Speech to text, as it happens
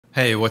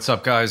Hey, what's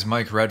up guys?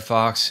 Mike Red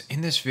Fox. In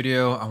this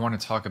video, I want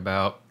to talk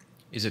about,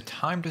 is it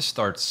time to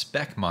start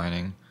spec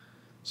mining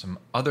some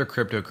other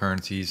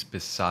cryptocurrencies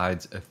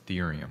besides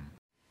Ethereum?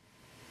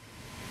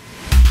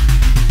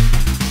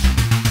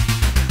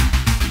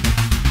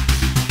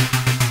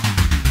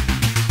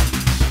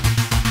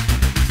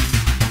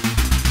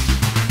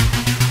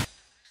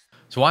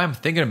 So why I'm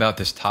thinking about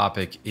this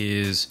topic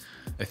is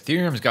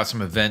Ethereum's got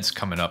some events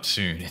coming up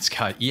soon. It's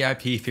got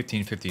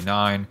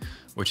EIP-1559,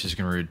 which is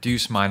going to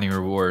reduce mining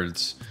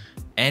rewards,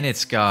 and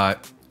it's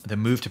got the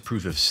move to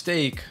proof of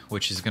stake,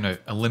 which is going to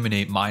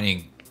eliminate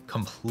mining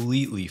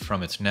completely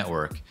from its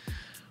network.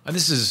 And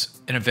this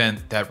is an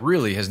event that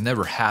really has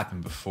never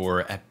happened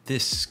before at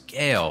this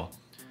scale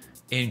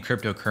in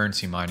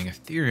cryptocurrency mining.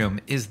 Ethereum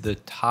is the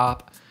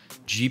top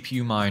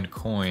GPU mined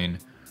coin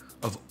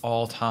of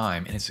all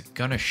time, and it's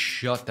gonna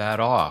shut that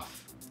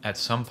off at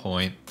some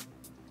point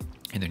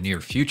in the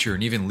near future.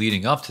 And even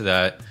leading up to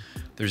that,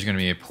 there's gonna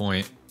be a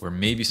point where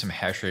maybe some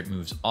hash rate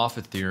moves off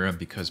Ethereum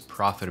because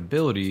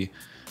profitability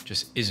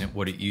just isn't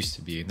what it used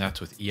to be, and that's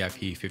with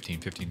EIP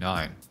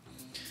 1559.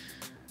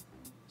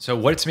 So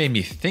what it's made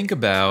me think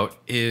about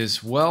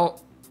is,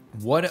 well,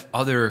 what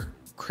other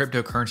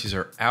cryptocurrencies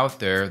are out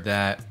there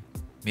that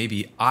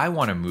maybe I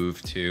wanna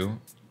move to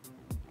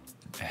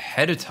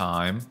ahead of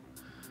time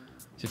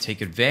to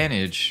take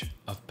advantage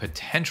of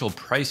potential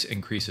price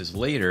increases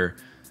later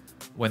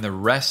when the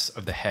rest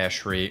of the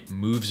hash rate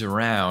moves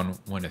around,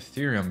 when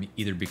Ethereum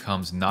either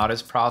becomes not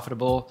as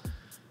profitable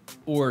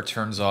or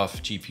turns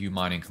off GPU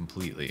mining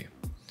completely.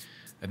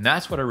 And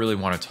that's what I really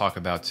want to talk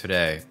about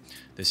today.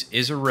 This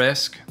is a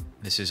risk.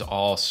 This is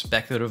all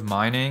speculative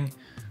mining.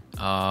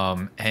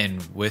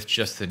 And with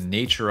just the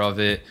nature of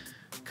it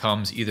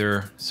comes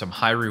either some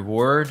high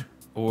reward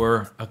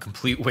or a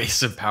complete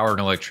waste of power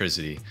and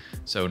electricity.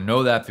 So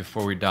know that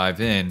before we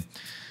dive in.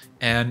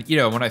 And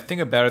when I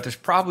think about it, there's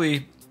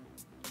probably,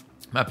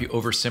 might be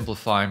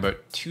oversimplifying,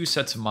 but two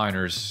sets of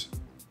miners,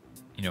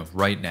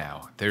 right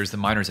now. There's the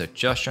miners that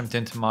just jumped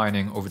into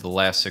mining over the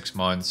last 6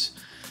 months,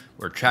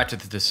 were attracted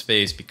to this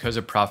space because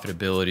of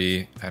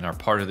profitability and are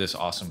part of this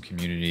awesome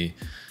community.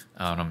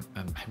 I'm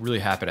really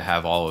happy to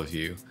have all of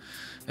you.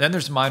 And then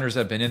there's miners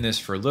that have been in this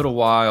for a little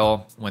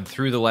while, went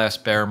through the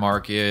last bear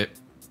market,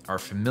 are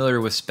familiar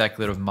with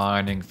speculative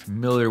mining,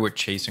 familiar with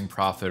chasing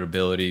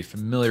profitability,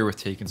 familiar with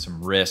taking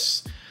some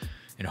risks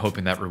and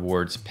hoping that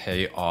rewards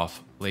pay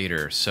off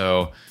later.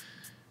 So,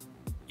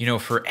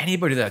 for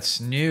anybody that's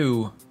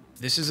new,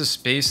 this is a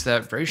space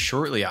that very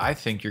shortly I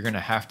think you're going to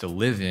have to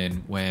live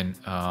in when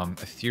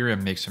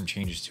Ethereum makes some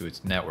changes to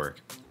its network.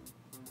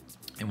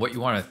 And what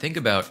you want to think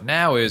about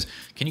now is,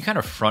 can you kind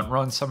of front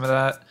run some of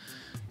that?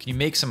 Can you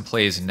make some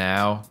plays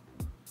now?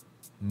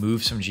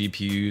 Move some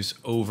GPUs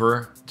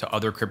over to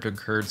other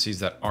cryptocurrencies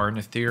that aren't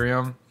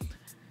Ethereum,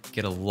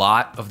 get a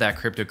lot of that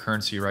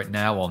cryptocurrency right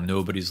now while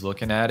nobody's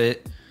looking at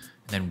it, and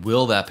then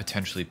will that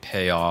potentially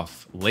pay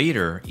off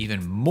later,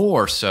 even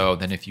more so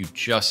than if you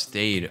just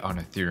stayed on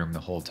Ethereum the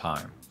whole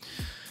time?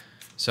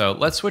 So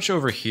let's switch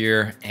over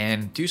here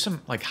and do some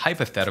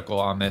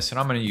hypothetical on this, and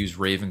I'm going to use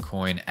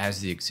Ravencoin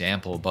as the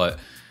example. But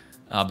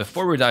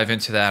before we dive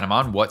into that, I'm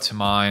on What to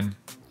Mine.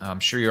 I'm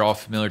sure you're all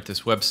familiar with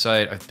this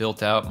website. I've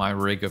built out my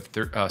rig of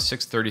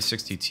 6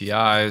 3060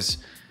 Ti's,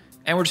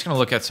 and we're just going to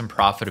look at some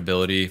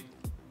profitability.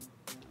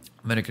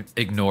 I'm going to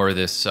ignore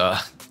this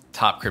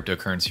top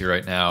cryptocurrency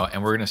right now,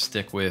 and we're going to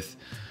stick with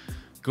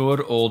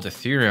good old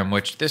Ethereum,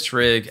 which this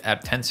rig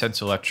at 10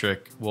 cents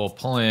electric will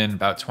pull in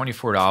about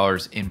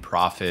 $24 in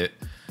profit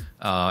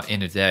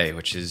in a day,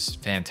 which is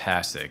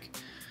fantastic.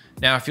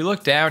 Now, if you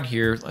look down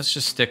here, let's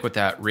just stick with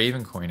that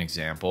Ravencoin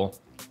example.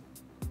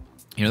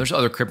 There's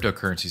other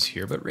cryptocurrencies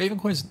here, but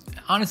Ravencoin's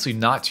honestly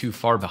not too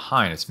far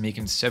behind. It's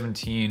making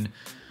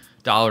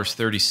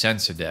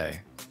 $17.30 a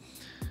day.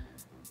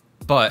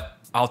 But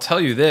I'll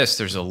tell you this,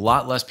 there's a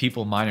lot less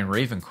people mining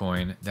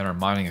Ravencoin than are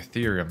mining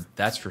Ethereum.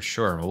 That's for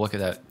sure. We'll look at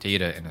that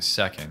data in a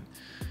second.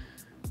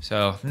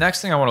 So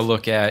next thing I want to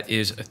look at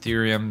is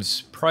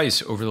Ethereum's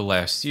price over the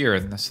last year.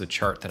 And that's the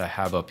chart that I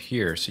have up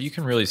here. So you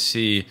can really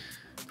see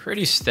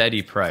pretty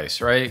steady price,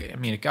 right? I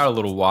mean, it got a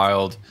little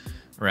wild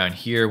around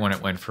here when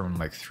it went from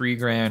like 3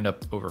 grand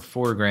up over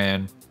 4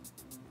 grand.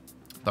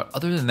 But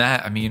other than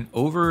that, I mean,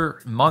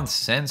 over months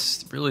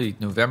since really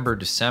November,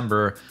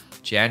 December,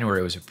 January,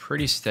 it was a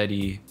pretty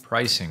steady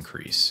price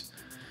increase.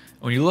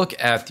 When you look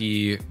at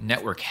the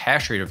network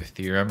hash rate of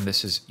Ethereum,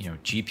 this is,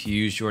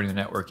 GPUs joining the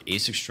network,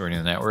 ASICs joining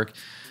the network,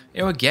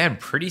 again,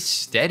 pretty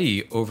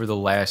steady over the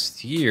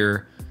last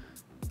year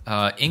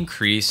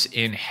increase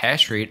in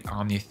hash rate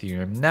on the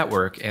Ethereum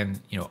network.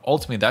 And,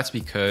 ultimately that's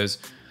because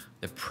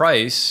the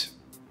price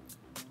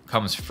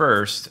comes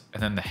first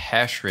and then the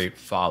hash rate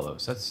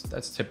follows.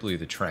 That's typically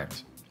the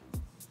trend.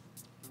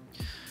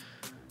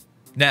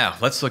 Now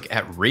let's look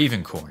at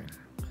Ravencoin.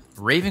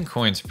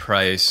 Ravencoin's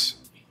price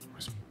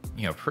was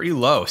pretty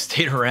low,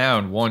 stayed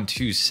around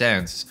 1-2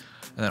 cents,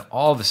 and then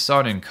all of a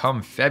sudden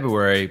come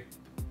February,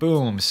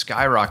 boom,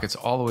 skyrockets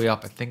all the way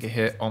up. I think it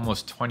hit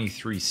almost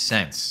 23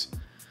 cents.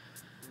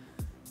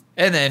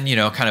 And then, you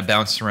know, kind of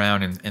bounced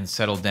around and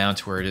settled down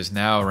to where it is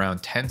now,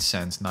 around 10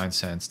 cents, 9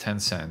 cents, 10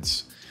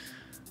 cents.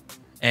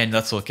 And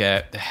let's look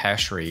at the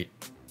hash rate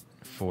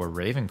for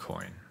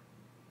Ravencoin.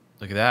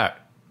 Look at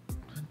that.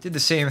 Did the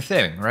same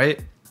thing,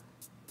 right?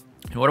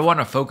 And what I want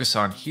to focus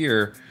on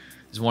here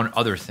is one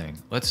other thing.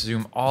 Let's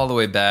zoom all the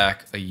way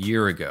back a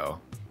year ago.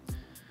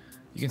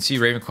 You can see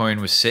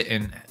Ravencoin was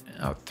sitting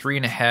at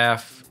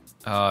 3.5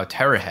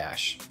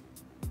 terahash.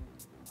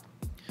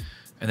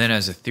 And then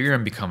as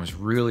Ethereum becomes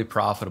really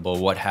profitable,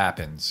 what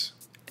happens?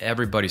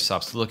 Everybody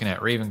stops looking at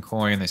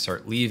Ravencoin. They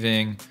start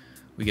leaving.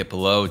 We get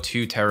below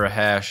 2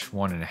 terahash,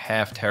 1.5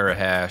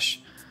 terahash,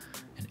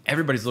 and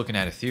everybody's looking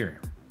at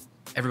Ethereum.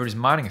 Everybody's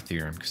mining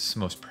Ethereum because it's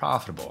the most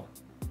profitable.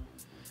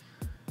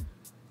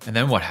 And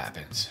then what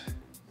happens?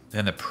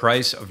 Then the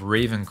price of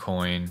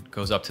Ravencoin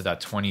goes up to that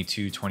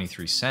 22,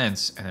 23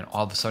 cents, and then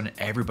all of a sudden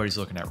everybody's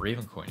looking at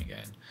Ravencoin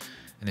again.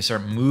 And they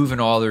start moving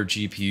all their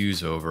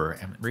GPUs over,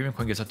 and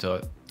Ravencoin gets up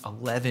to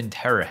 11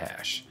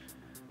 terahash.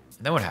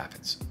 And then what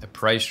happens? The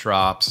price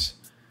drops,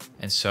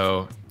 and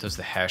so does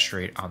the hash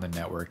rate on the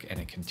network, and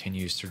it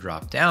continues to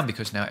drop down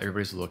because now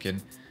everybody's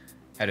looking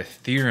at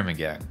Ethereum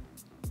again.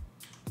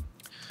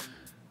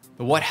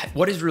 But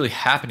what is really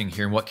happening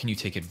here, and what can you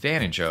take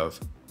advantage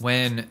of?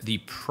 When the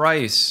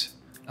price,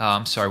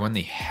 when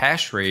the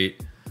hash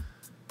rate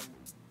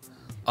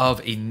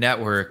of a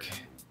network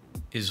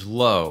is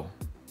low,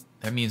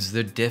 that means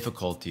the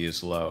difficulty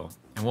is low.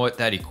 And what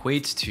that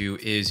equates to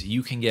is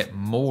you can get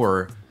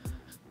more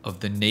of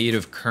the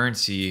native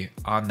currency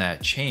on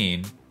that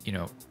chain. You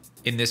know,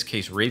 in this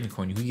case,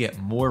 Ravencoin, you can get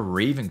more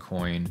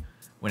Ravencoin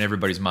when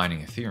everybody's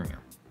mining Ethereum.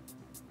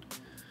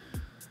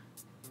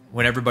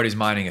 When everybody's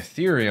mining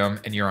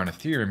Ethereum and you're on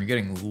Ethereum, you're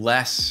getting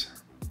less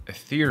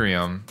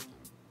Ethereum,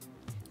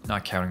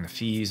 not counting the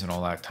fees and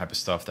all that type of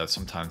stuff that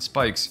sometimes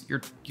spikes.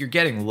 You're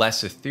getting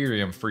less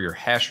Ethereum for your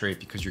hash rate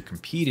because you're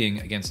competing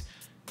against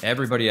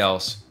everybody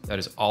else that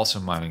is also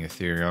mining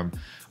Ethereum. And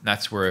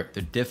that's where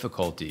the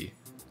difficulty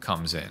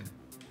comes in.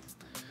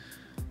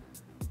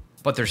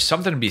 But there's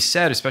something to be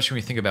said, especially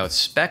when you think about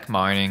spec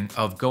mining,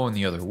 of going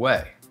the other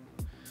way.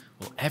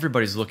 Well,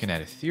 everybody's looking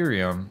at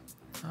Ethereum.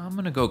 I'm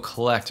going to go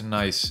collect a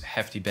nice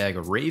hefty bag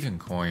of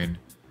Ravencoin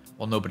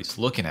while nobody's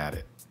looking at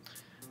it.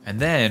 And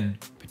then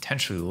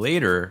potentially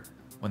later,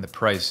 when the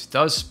price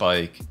does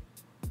spike,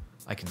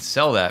 I can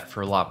sell that for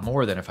a lot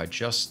more than if I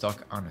just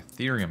stuck on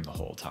Ethereum the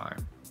whole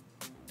time.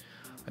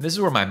 And this is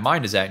where my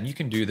mind is at. And you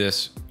can do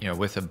this, you know,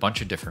 with a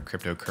bunch of different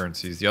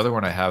cryptocurrencies. The other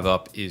one I have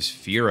up is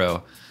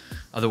Firo,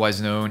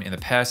 otherwise known in the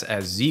past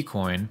as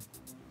Zcoin.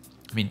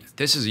 I mean,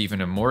 this is even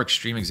a more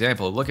extreme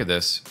example. Look at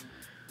this.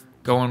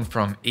 Going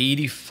from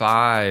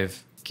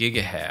 85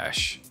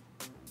 gigahash,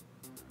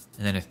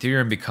 and then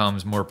Ethereum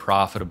becomes more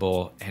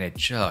profitable, and it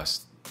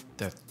just,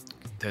 the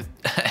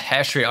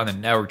hash rate on the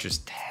network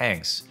just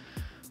tanks.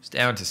 It's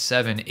down to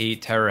 7,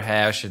 8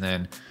 terahash, and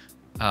then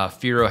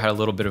Firo had a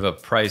little bit of a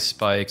price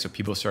spike, so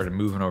people started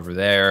moving over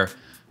there.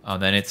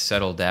 Then it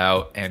settled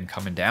out and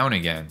coming down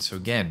again. So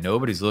again,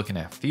 nobody's looking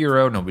at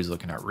Firo, nobody's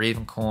looking at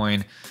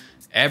Ravencoin,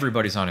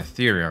 everybody's on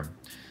Ethereum.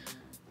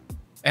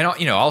 And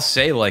I'll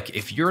say, like,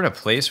 if you're in a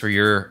place where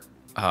your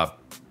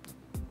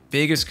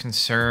biggest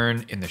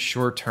concern in the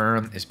short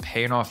term is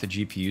paying off the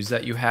GPUs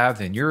that you have,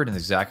 then you're in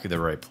exactly the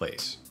right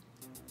place.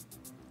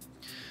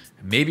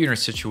 Maybe you're in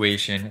a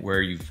situation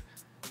where you've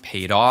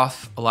paid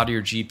off a lot of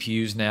your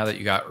GPUs now that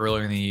you got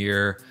earlier in the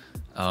year.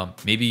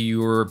 Maybe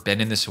you've been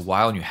in this a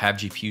while and you have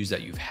GPUs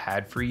that you've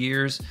had for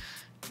years.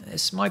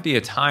 This might be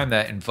a time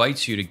that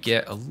invites you to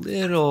get a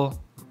little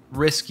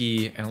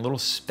risky and a little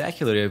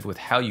speculative with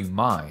how you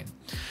mine.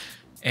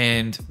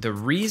 And the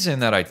reason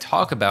that I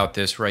talk about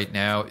this right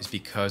now is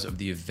because of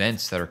the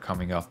events that are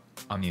coming up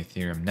on the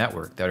Ethereum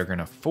network that are going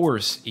to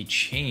force a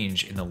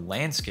change in the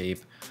landscape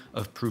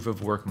of proof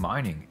of work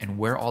mining and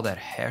where all that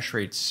hash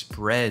rate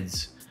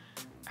spreads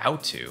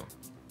out to.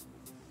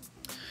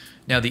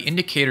 Now, the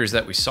indicators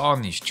that we saw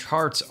in these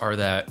charts are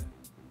that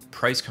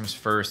price comes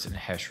first and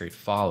hash rate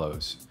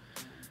follows.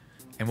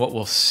 And what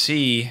we'll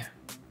see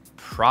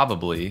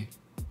probably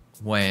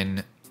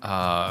when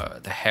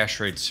the hash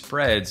rate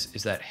spreads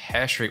is that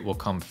hash rate will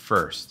come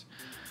first.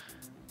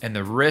 And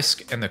the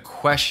risk and the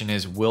question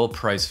is, will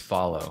price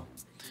follow?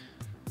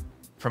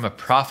 From a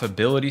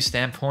profitability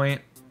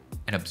standpoint,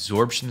 an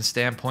absorption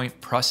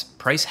standpoint,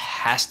 price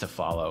has to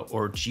follow,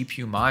 or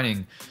GPU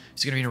mining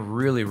is going to be in a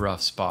really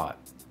rough spot.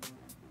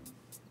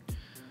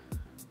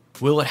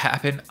 Will it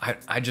happen?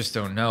 I just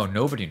don't know.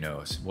 Nobody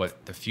knows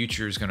what the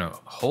future is going to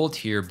hold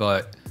here.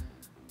 But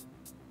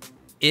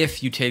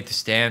if you take the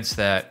stance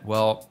that,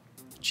 well,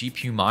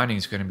 GPU mining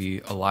is going to be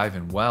alive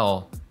and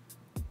well,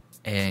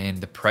 and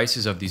the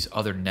prices of these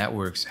other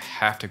networks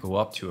have to go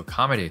up to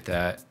accommodate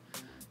that,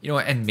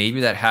 and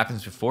maybe that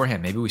happens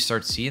beforehand. Maybe we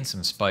start seeing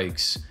some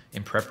spikes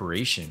in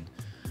preparation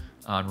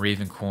on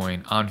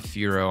Ravencoin, on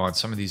Firo, on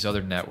some of these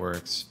other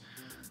networks.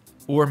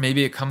 Or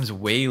maybe it comes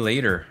way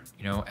later,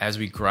 as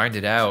we grind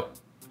it out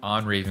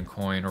on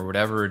Ravencoin or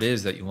whatever it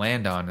is that you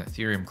land on,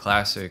 Ethereum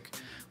Classic,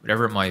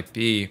 whatever it might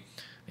be.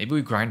 maybe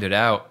we grind it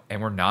out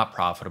and we're not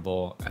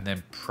profitable, and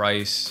then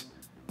price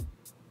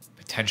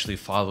potentially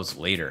follows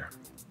later.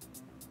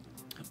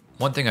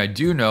 One thing I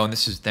do know, and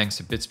this is thanks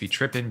to Bitsby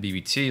Trippin,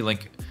 BBT,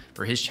 link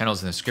for his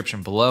channels in the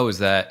description below, is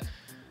that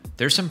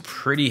there's some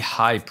pretty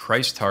high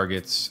price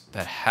targets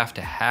that have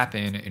to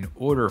happen in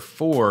order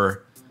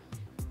for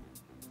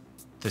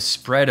the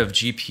spread of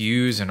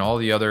GPUs and all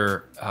the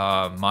other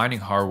mining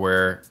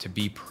hardware to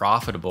be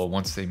profitable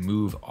once they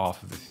move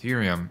off of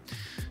Ethereum.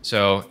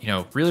 So,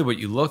 really what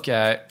you look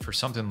at for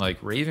something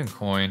like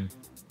Ravencoin,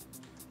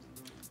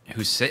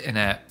 who's sitting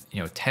at,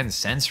 10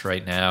 cents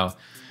right now,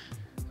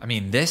 I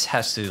mean, this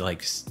has to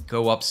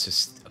go up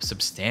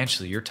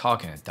substantially. You're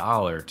talking $1,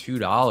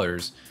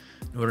 $2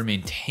 in order to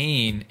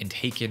maintain and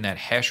take in that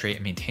hash rate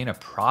and maintain a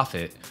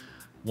profit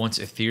once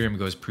Ethereum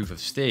goes proof of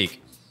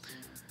stake.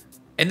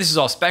 And this is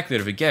all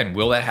speculative. Again,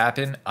 will that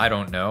happen? I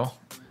don't know.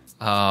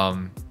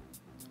 I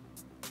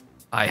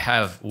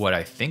have what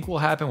I think will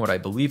happen, what I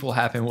believe will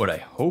happen, what I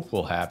hope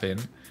will happen.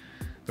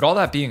 But all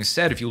that being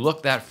said, if you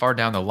look that far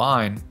down the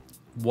line,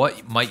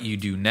 what might you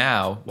do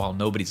now while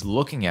nobody's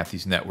looking at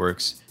these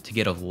networks to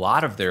get a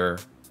lot of their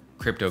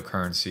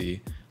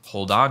cryptocurrency,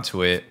 hold on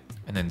to it,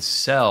 and then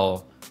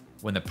sell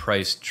when the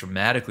price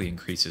dramatically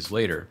increases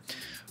later?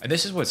 And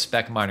this is what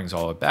spec mining is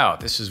all about.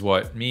 This is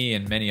what me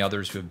and many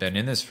others who have been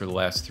in this for the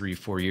last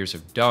 3-4 years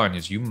have done,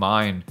 is you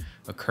mine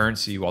a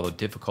currency while the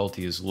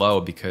difficulty is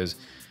low because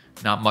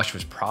not much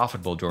was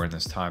profitable during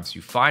this time. So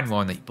you find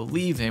one that you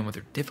believe in, where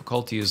their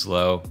difficulty is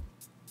low,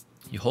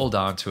 you hold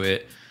on to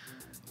it,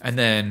 and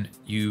then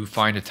you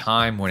find a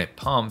time when it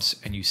pumps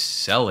and you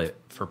sell it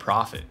for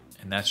profit.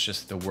 And that's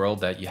just the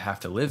world that you have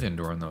to live in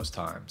during those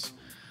times.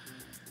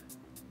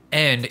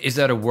 And is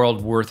that a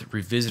world worth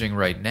revisiting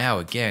right now?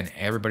 Again,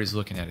 everybody's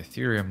looking at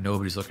Ethereum.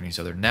 Nobody's looking at these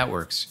other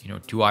networks.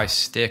 Do I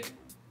stick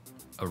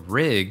a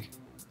rig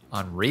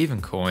on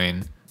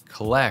Ravencoin,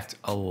 collect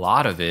a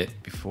lot of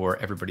it before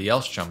everybody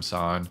else jumps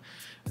on?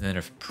 And then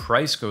if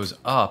price goes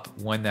up,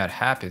 when that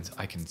happens,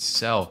 I can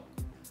sell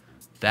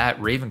that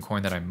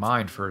Ravencoin that I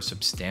mined for a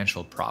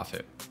substantial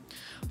profit.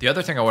 The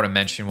other thing I want to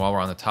mention while we're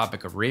on the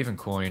topic of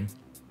Ravencoin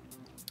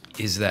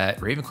is that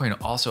Ravencoin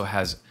also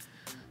has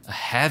a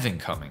halving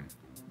coming,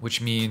 which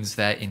means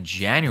that in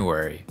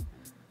January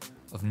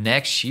of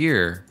next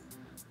year,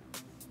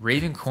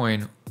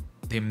 Ravencoin,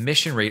 the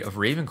emission rate of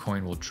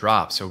Ravencoin will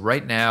drop. So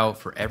right now,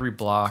 for every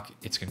block,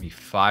 it's going to be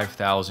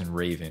 5,000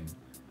 Raven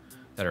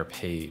that are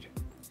paid.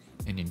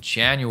 And in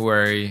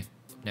January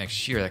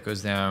next year, that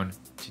goes down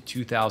to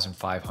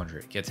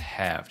 2,500. It gets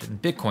halved.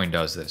 And Bitcoin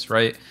does this,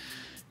 right?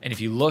 And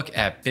if you look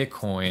at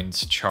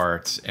Bitcoin's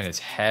charts and its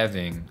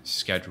halving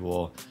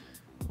schedule,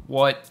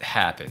 what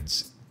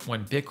happens?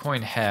 When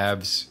Bitcoin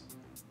halves,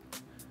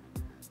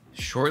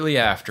 shortly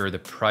after, the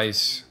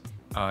price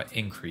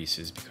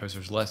increases because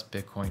there's less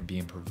Bitcoin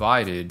being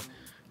provided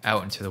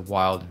out into the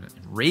wild. And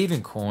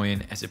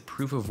Ravencoin, as a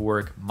proof of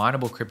work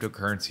mineable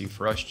cryptocurrency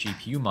for us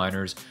GPU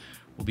miners,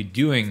 will be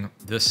doing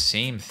the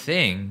same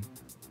thing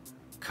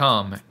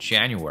come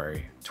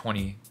January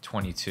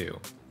 2022.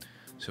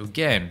 So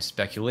again,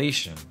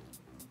 speculation.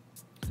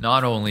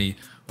 Not only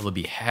will it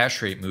be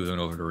hash rate moving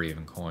over to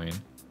Ravencoin,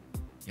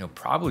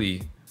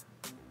 probably,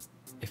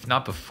 if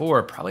not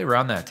before, probably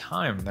around that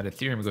time that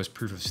Ethereum goes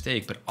proof of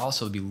stake, but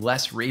also there'll be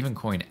less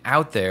Ravencoin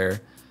out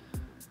there.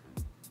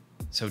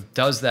 So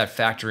does that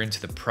factor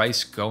into the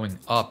price going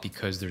up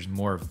because there's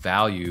more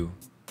value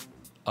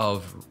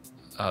of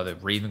the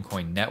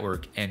Ravencoin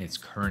network and its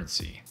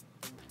currency?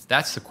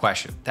 That's the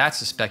question.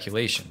 That's the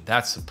speculation.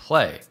 That's the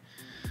play.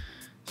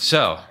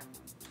 So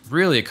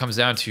really it comes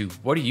down to,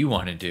 what do you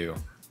want to do?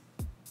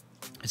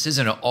 This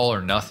isn't an all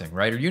or nothing,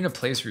 right? Are you in a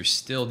place where you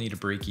still need to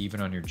break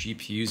even on your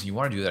GPUs and you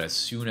want to do that as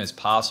soon as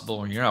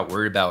possible, and you're not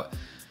worried about,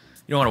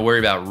 you don't want to worry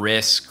about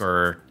risk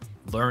or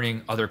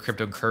learning other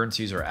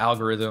cryptocurrencies or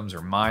algorithms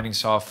or mining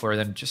software?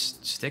 Then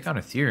just stick on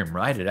Ethereum,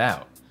 ride it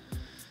out.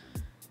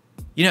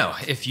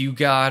 If you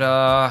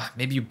got,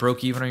 maybe you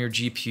broke even on your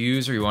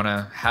GPUs, or you want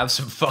to have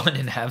some fun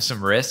and have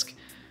some risk,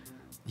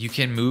 you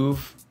can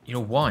move,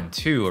 one,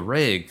 two, a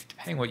rig,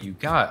 depending what you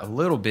got, a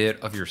little bit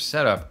of your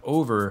setup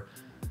over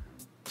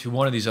to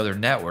one of these other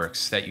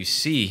networks that you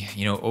see,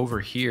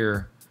 over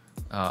here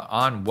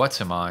on What's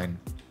a Mine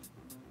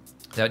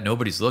that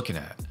nobody's looking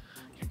at.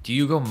 Do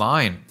you go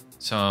mine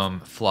some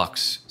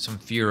Flux, some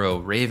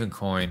Firo,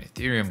 Ravencoin,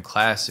 Ethereum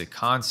Classic,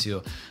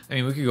 Conceal? I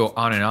mean, we could go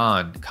on and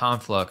on,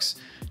 Conflux.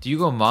 Do you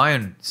go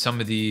mine some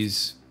of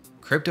these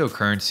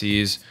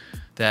cryptocurrencies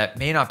that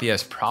may not be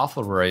as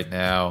profitable right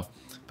now,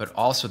 but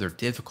also their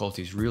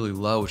difficulty is really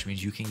low, which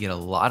means you can get a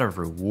lot of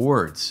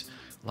rewards,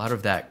 a lot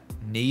of that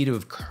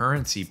native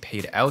currency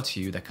paid out to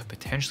you that could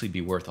potentially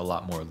be worth a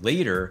lot more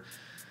later,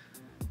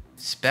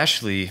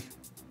 especially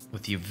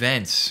with the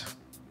events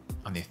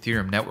on the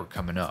Ethereum network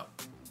coming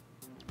up.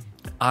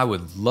 I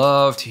would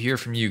love to hear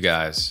from you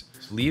guys.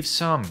 Leave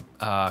some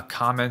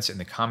comments in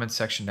the comment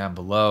section down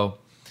below.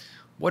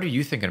 What are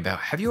you thinking about?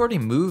 Have you already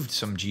moved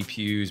some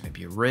GPUs,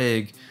 maybe a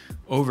rig,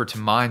 over to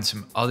mine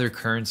some other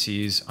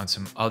currencies on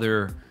some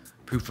other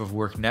proof of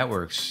work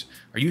networks?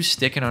 Are you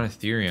sticking on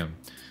Ethereum?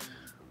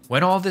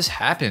 When all this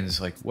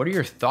happens, like, what are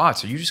your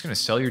thoughts? Are you just going to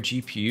sell your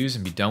GPUs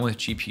and be done with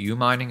GPU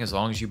mining as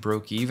long as you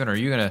broke even? Or are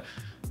you going to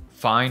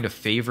find a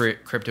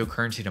favorite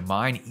cryptocurrency to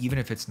mine, even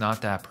if it's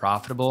not that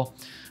profitable?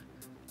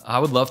 I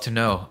would love to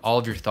know all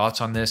of your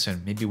thoughts on this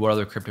and maybe what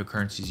other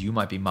cryptocurrencies you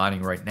might be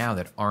mining right now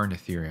that aren't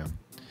Ethereum.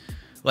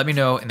 Let me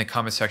know in the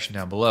comment section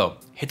down below.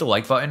 Hit the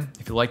like button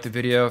if you like the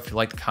video, if you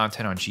like the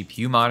content on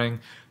GPU mining.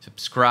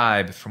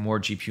 Subscribe for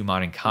more GPU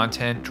mining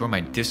content. Join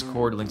my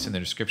Discord, links in the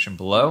description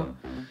below.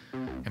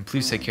 And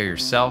please take care of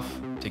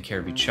yourself, take care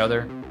of each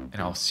other,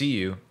 and I'll see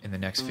you in the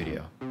next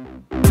video.